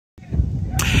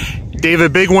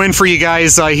David, big win for you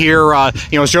guys here. I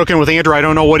was joking with Andrew. I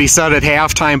don't know what he said at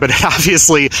halftime, but it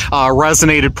obviously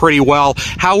resonated pretty well.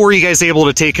 How were you guys able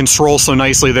to take control so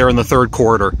nicely there in the third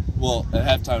quarter? Well,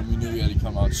 at halftime, we knew we had to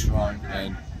come out strong,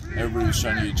 and everybody was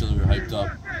trying to get each other hyped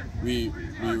up. We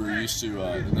were used to,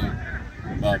 in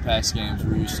the past games,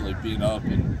 we were used to like being up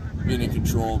and being in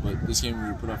control, but this game we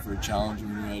were put up for a challenge, and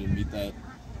we knew we had to meet that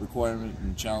requirement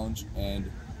and challenge,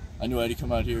 and I knew I had to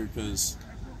come out here because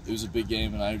it was a big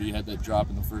game, and I already had that drop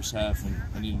in the first half, and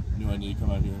I knew I needed to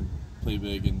come out here and play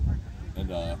big and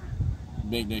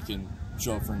make Nick and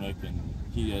show up for Nick, and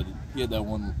he had that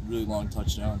one really long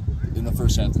touchdown in the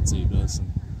first half that saved us,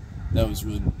 and that was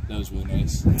really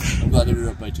nice. I'm glad that we were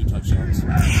up by 2 touchdowns.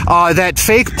 That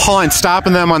fake punt,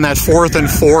 stopping them on that 4th and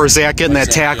 4, Zach getting that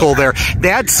tackle there,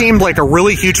 that seemed like a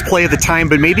really huge play at the time,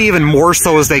 but maybe even more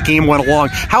so as that game went along.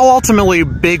 How ultimately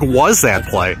big was that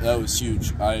play? That was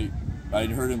huge. I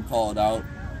heard him call it out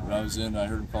when I was in. I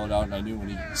heard him call it out, and I knew when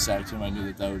he sacked him, I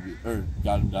knew that would be, or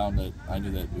got him down, that I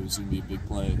knew that it was going to be a big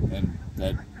play, and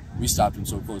that we stopped him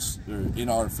so close, or in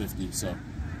our 50, so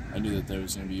I knew that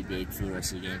was going to be big for the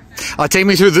rest of the game. Take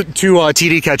me through the 2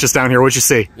 TD catches down here. What'd you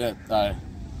see? Yeah, I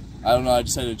don't know. I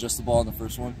just had to adjust the ball in the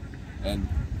first one and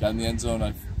got in the end zone.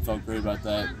 I felt great about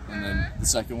that. And then the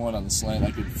second one on the slant,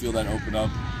 I could feel that open up,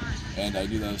 and I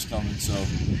knew that was coming. So,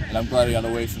 and I'm glad I got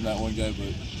away from that one guy,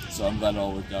 so I'm glad it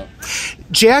all worked out.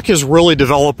 Jack has really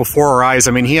developed before our eyes.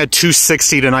 I mean, he had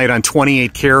 260 tonight on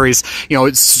 28 carries.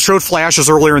 It showed flashes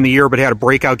earlier in the year, but had a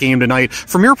breakout game tonight.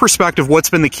 From your perspective, what's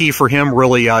been the key for him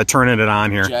really turning it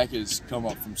on here? Jack has come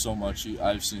up from so much.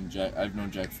 I've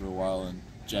known Jack for a while, and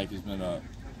Jack has been a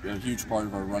huge part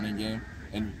of our running game.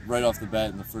 And right off the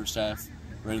bat in the first half,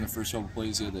 right in the first couple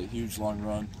plays, he had that huge long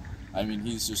run. I mean,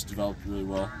 he's just developed really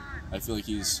well. I feel like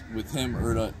he's, with him,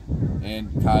 Erda,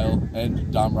 and Kyle,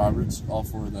 and Dom Roberts, all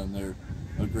 4 of them, they're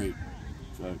great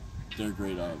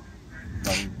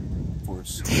running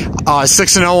force.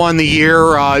 6-0 on the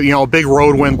year, a big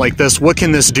road win like this. What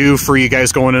can this do for you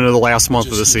guys going into the last month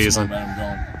of the season?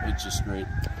 It's just great.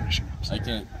 I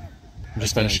can't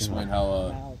explain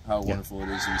how wonderful it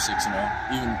is to be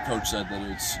 6-0. Even Coach said that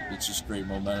it's just great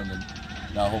momentum, and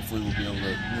now hopefully we'll be able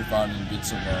to move on and get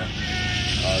some more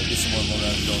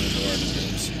momentum going into our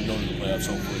games and going into the playoffs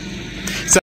hopefully.